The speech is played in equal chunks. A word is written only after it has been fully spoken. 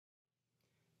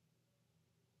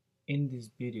In this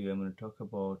video, I'm going to talk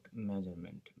about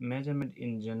measurement. Measurement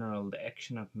in general, the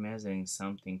action of measuring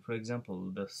something. For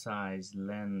example, the size,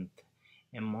 length,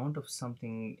 amount of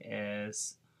something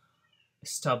is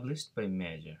established by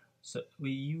measure. So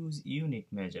we use unit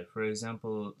measure. For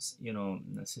example,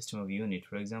 the system of unit.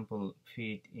 For example,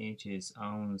 feet, inches,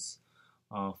 ounce,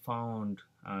 pound,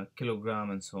 kilogram,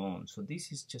 and so on. So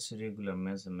this is just a regular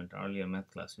measurement. Earlier math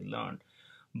class we learned.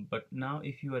 But now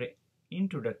if you are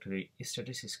introductory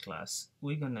statistics class,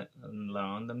 we're gonna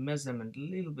learn the measurement a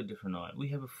little bit different now. We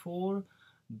have 4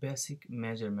 basic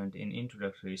measurement in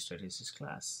introductory statistics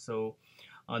class. So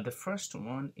the first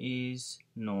one is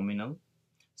nominal,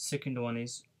 second one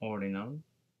is ordinal,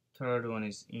 third one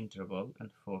is interval, and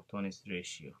fourth one is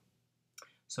ratio.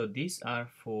 So these are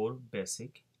 4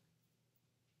 basic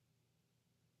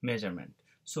measurement.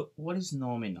 So what is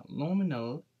nominal?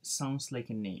 Nominal sounds like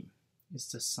a name. It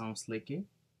just sounds like a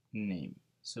name.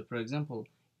 So for example,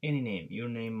 any name, your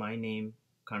name, my name,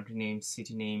 country name,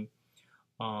 city name,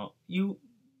 you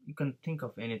can think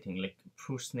of anything like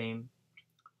fruit's name,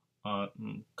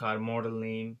 car model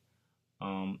name,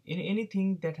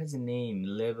 anything that has a name,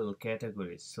 level,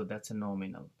 categories. So that's a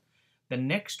nominal. The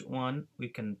next one we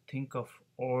can think of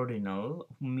ordinal,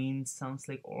 means sounds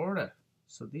like order.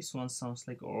 So this one sounds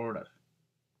like order.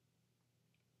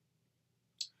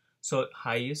 So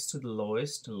highest to the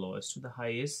lowest, lowest to the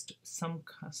highest, some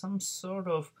sort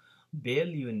of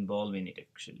value involved in it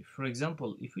actually. For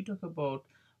example, if we talk about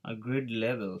a grade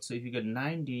level, so if you get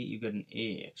 90, you get an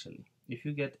A actually. If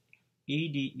you get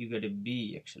 80, you get a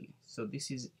B actually. So this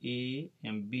is A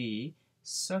and B.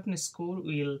 Certain score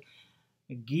will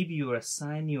give you,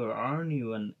 assign you, or earn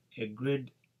you a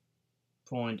grade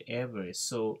point average.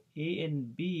 So A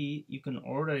and B, you can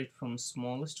order it from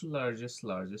smallest to largest,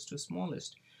 largest to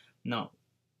smallest. Now,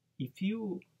 if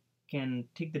you can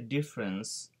take the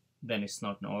difference, then it's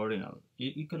not an ordinal.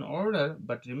 You can order,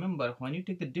 but remember, when you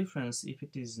take the difference, if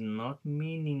it is not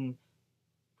meaningful,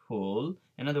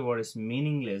 in other words,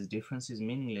 meaningless, difference is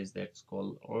meaningless, that's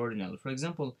called ordinal. For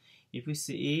example, if we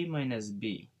say A minus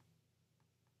B,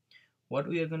 what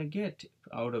we are going to get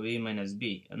out of A minus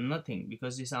B? Nothing,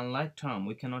 because it's unlike term.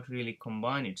 We cannot really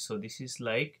combine it. So this is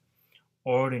like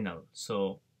ordinal.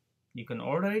 So you can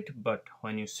order it, but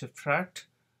when you subtract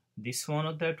this one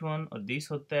or that one or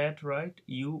this or that, right,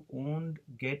 you won't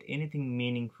get anything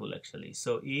meaningful actually.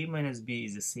 So A minus B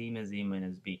is the same as A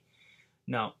minus B.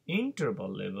 Now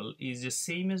interval level is the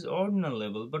same as ordinal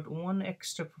level, but one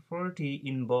extra property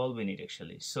involved in it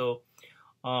actually. So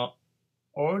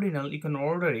ordinal, you can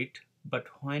order it, but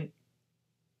when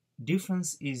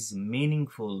difference is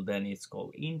meaningful, then it's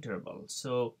called interval.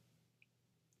 So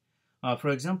for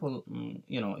example,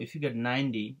 if you get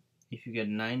 90,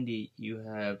 you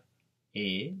have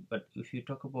A, but if you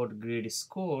talk about grade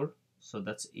score, so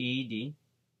that's 80,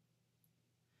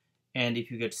 and if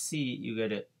you get C, you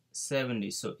get a 70.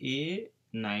 So A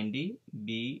 90,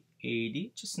 B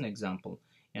 80, just an example,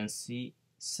 and C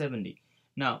 70.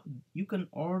 Now you can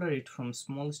order it from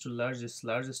smallest to largest,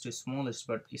 largest to smallest,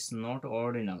 but it's not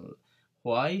ordinal.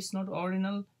 Why it's not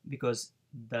ordinal? Because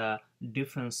the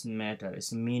difference matter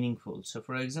is meaningful. So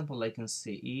for example, I can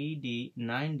say 80,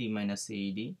 90 minus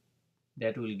 80,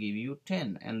 that will give you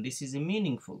 10, and this is a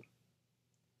meaningful.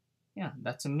 Yeah,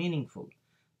 that's a meaningful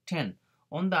 10.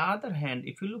 On the other hand,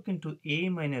 if you look into A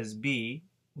minus B,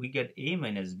 we get A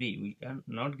minus B. We are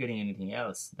not getting anything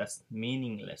else. That's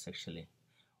meaningless actually.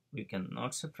 We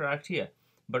cannot subtract here,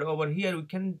 but over here we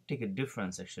can take a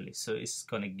difference actually. So it's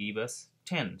gonna give us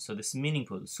 10. So this is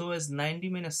meaningful. So as 90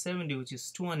 minus 70, which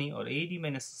is 20, or 80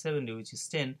 minus 70, which is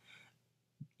 10,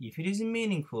 if it is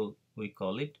meaningful, we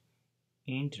call it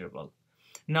interval.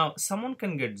 Now someone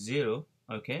can get 0.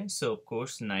 Okay, so of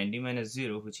course 90 minus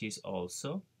 0, which is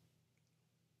also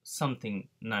something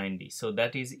 90, so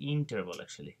that is interval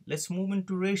actually. Let's move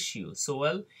into ratio. So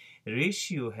well,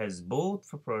 ratio has both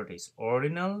properties,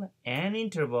 ordinal and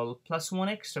interval, plus one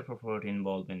extra property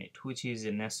involved in it, which is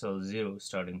a natural 0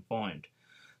 starting point.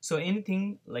 So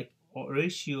anything like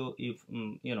ratio, if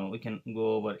we can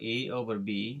go over A over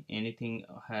B, anything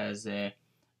has a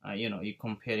you're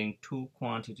comparing two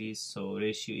quantities, so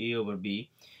ratio A over B.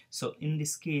 So in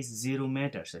this case 0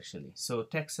 matters actually. So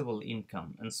taxable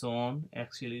income and so on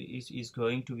actually is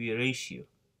going to be a ratio.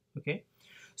 Okay,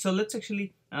 so let's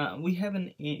actually we have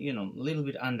an little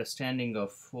bit understanding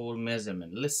of 4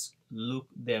 measurement. Let's look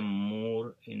them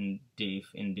more in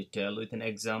detail with an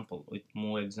example, with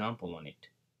more example on it.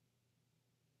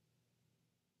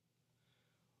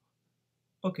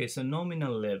 Okay, so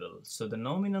nominal level. So the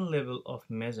nominal level of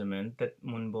measurement that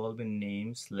involve in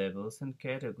names, levels, and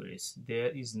categories. There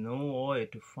is no way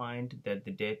to find that the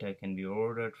data can be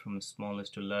ordered from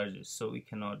smallest to largest. So we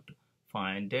cannot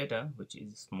find data which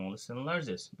is smallest and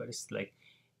largest, but it's like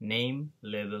name,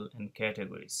 level, and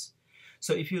categories.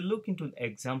 So if you look into the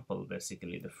example,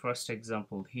 basically the first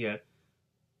example here,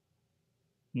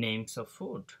 names of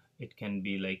food. It can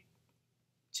be like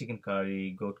chicken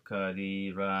curry, goat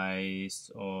curry,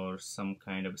 rice, or some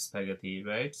kind of spaghetti,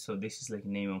 right? So this is like a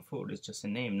name of food. It's just a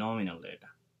name, nominal data.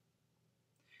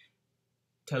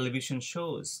 Television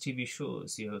shows, TV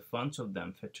shows, you have a bunch of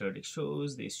them, patriotic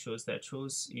shows, these shows, that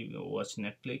shows, you watch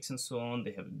Netflix and so on,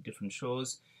 they have different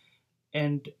shows,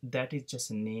 and that is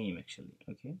just a name actually,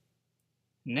 okay?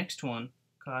 Next one,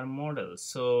 car models.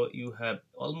 So you have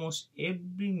almost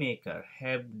every maker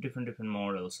have different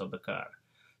models of the car.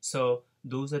 So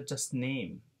those are just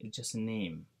name. It's just a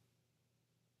name.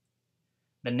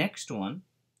 The next one,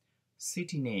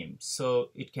 city name. So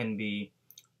it can be,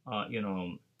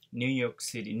 New York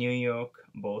City, New York,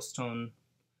 Boston,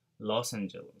 Los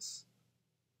Angeles.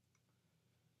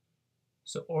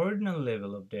 So ordinal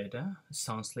level of data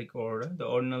sounds like order, the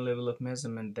ordinal level of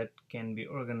measurement that can be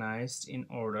organized in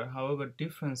order. However,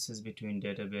 differences between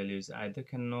data values either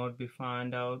cannot be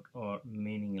found out or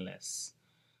meaningless.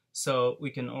 So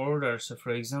we can order, so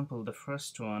for example, the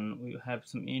first one, we have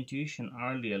some intuition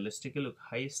earlier. Let's take a look,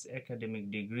 highest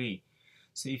academic degree.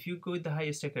 So if you go with the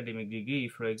highest academic degree,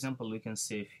 for example, we can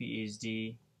say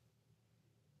PhD,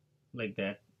 like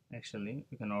that. Actually,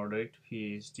 we can order it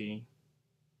PhD,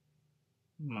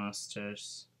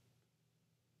 Masters,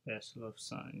 Bachelor of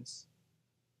Science,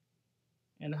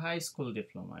 and high school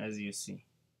diploma, as you see.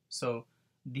 So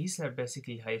these are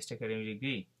basically highest academic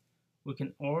degree. We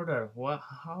can order.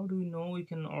 How do we know we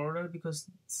can order? Because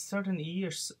certain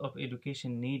years of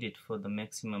education needed for the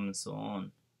maximum and so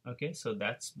on. Okay, so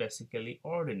that's basically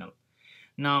ordinal.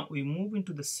 Now we move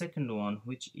into the second one,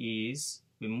 which is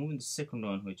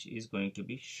going to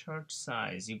be shirt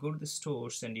size. You go to the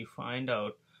stores and you find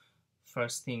out,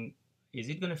 first thing, is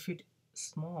it going to fit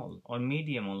small or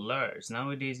medium or large?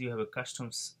 Nowadays you have a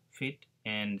custom fit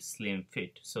and slim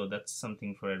fit, so that's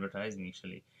something for advertising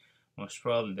actually. Most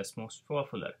probably that's most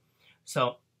popular.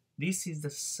 So this is the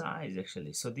size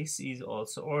actually. So this is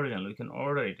also ordinal. We can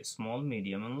order it small,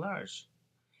 medium, and large.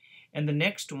 And the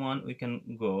next one we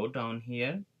can go down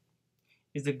here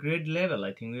is the grade level.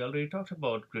 I think we already talked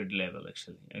about grade level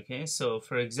actually. Okay, so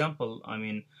for example,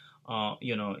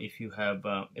 if you have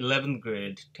 11th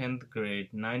grade, 10th grade,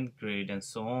 9th grade, and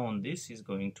so on, this is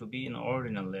going to be an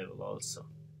ordinal level also.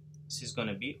 This is going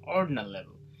to be ordinal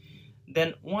level.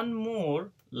 Then one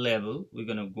more level we're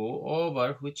going to go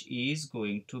over, which is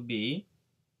going to be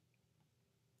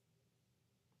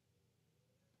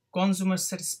consumer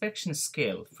satisfaction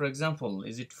scale. For example,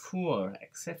 is it poor,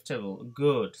 acceptable,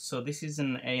 good? So this is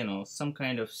an some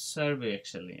kind of survey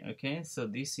actually. Okay, so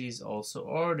this is also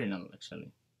ordinal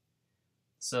actually.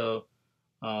 So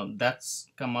that's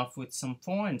come up with some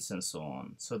points and so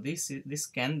on. So this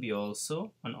can be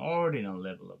also an ordinal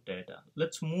level of data.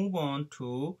 Let's move on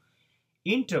to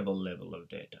interval level of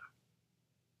data.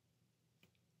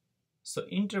 So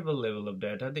interval level of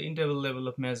data, the interval level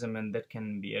of measurement that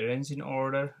can be arranged in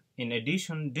order. In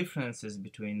addition, differences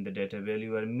between the data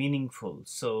value are meaningful.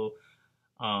 So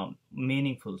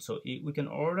we can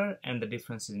order and the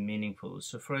difference is meaningful.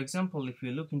 So for example, if we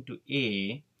look into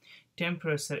A,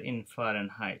 temperature in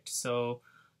Fahrenheit. So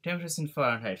temperature in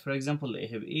Fahrenheit, for example, I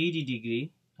have 80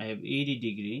 degree, I have 80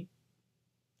 degree,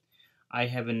 I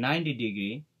have a 90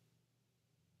 degree.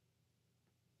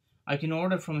 I can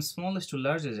order from smallest to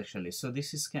largest actually. So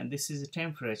this is a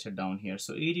temperature down here.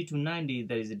 So 80 to 90,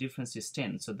 there is a difference is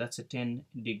 10. So that's a 10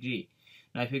 degree.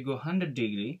 Now if we go 100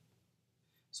 degree,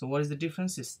 so what is the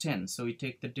difference? Is 10. So we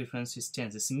take the difference is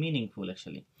 10. It's meaningful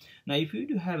actually. Now if you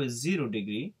do have a 0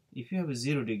 degree,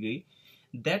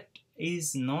 that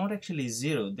is not actually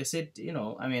 0. They said,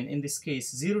 in this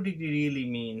case, 0 degree really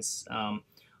means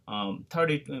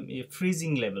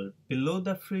freezing level, below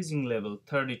the freezing level,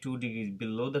 32 degrees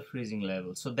below the freezing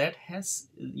level. So that has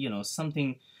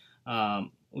something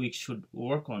we should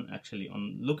work on actually,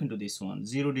 look into this one.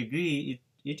 0 degree,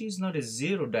 it is not a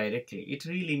 0 directly, it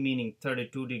really meaning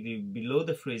 32 degree below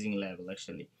the freezing level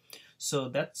actually. So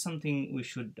that's something we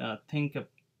should think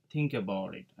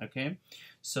about it. Okay,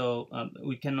 so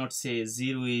we cannot say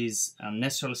 0 is a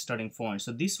natural starting point.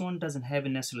 So this one doesn't have a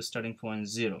natural starting point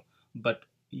 0. But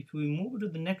if we move to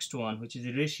the next one, which is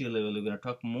the ratio level, we're going to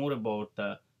talk more about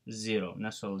the 0,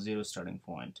 natural 0 starting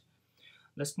point.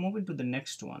 Let's move into the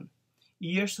next one.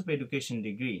 years of education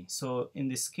degree. So in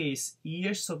this case,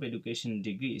 years of education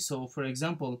degree. So for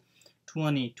example,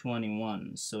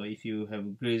 2021. So if you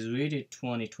have graduated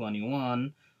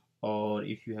 2021, or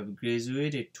if you have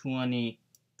graduated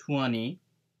 2020,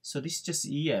 so this is just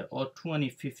year, or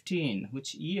 2015,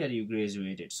 which year you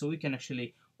graduated. So we can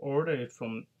actually order it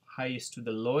from highest to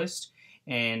the lowest,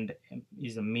 and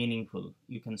is a meaningful.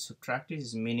 You can subtract it,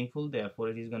 is meaningful, therefore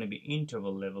it is going to be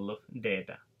interval level of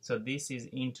data. So this is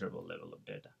interval level of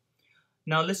data.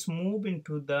 Now let's move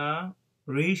into the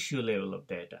ratio level of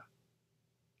data.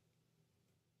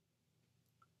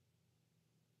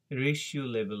 Ratio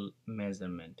level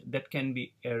measurement that can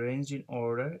be arranged in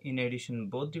order. In addition,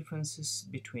 both differences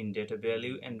between data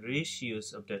value and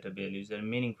ratios of data values are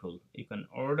meaningful. You can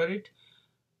order it.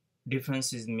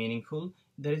 Difference is meaningful.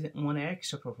 There is one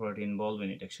extra property involved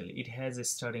in it. Actually, it has a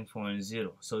starting point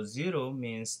 0. So 0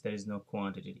 means there is no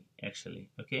quantity actually.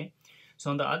 Okay.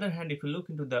 So on the other hand, if you look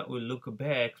into that, we'll look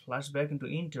back, flash back into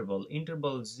interval.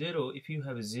 Interval 0, if you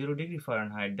have 0 degree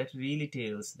Fahrenheit, that really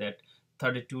tells that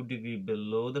 32 degree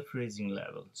below the freezing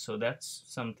level. So that's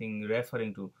something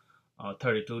referring to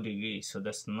 32 degrees. So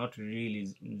that's not really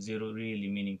 0 really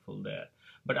meaningful there.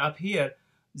 But up here,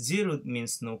 0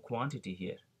 means no quantity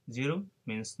here. 0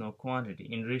 means no quantity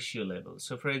in ratio level.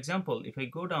 So for example, if I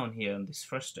go down here in this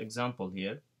first example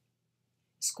here,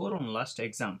 score on last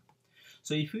exam.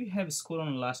 So if you have score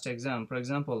on last exam, for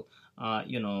example,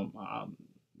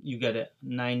 you get a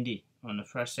 90 on the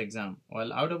first exam.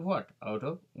 Well, out of what? Out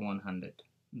of 100.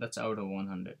 That's out of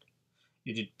 100.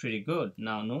 You did pretty good.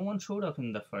 Now, no one showed up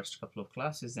in the first couple of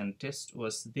classes, and test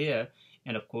was there.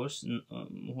 And of course,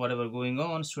 whatever going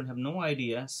on, students have no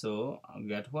idea. So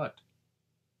get what?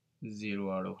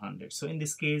 0 out of 100. So in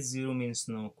this case, 0 means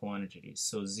no quantity.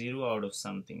 So 0 out of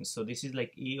something. So this is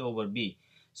like A over B.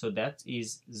 So that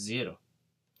is 0.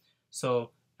 So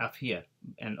up here,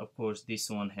 and of course this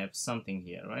one have something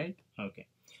here, right? Okay.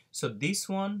 So this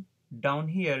one down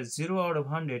here, 0 out of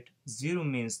 100, 0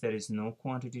 means there is no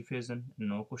quantity present,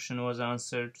 no question was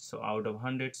answered. So out of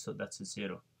 100, so that's a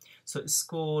 0. So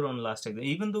score on last exam,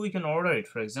 even though we can order it,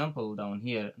 for example, down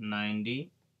here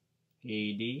 90,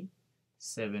 80,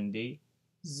 70,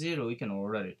 0, we can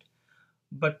order it.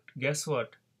 But guess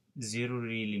what? 0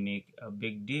 really make a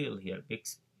big deal here, big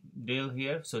deal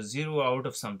here. So 0 out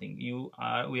of something,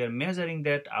 we are measuring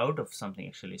that out of something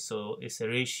actually. So it's a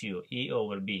ratio, A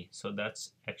over B. So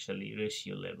that's actually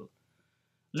ratio level.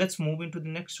 Let's move into the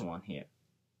next one here.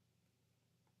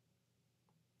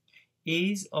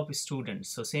 Age of students.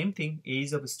 So same thing,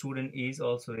 age of student is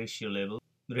also ratio level.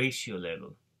 Ratio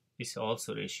level is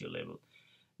also ratio level.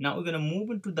 Now we're going to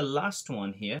move into the last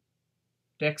one here,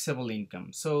 taxable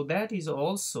income. So that is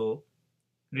also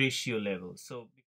ratio level. So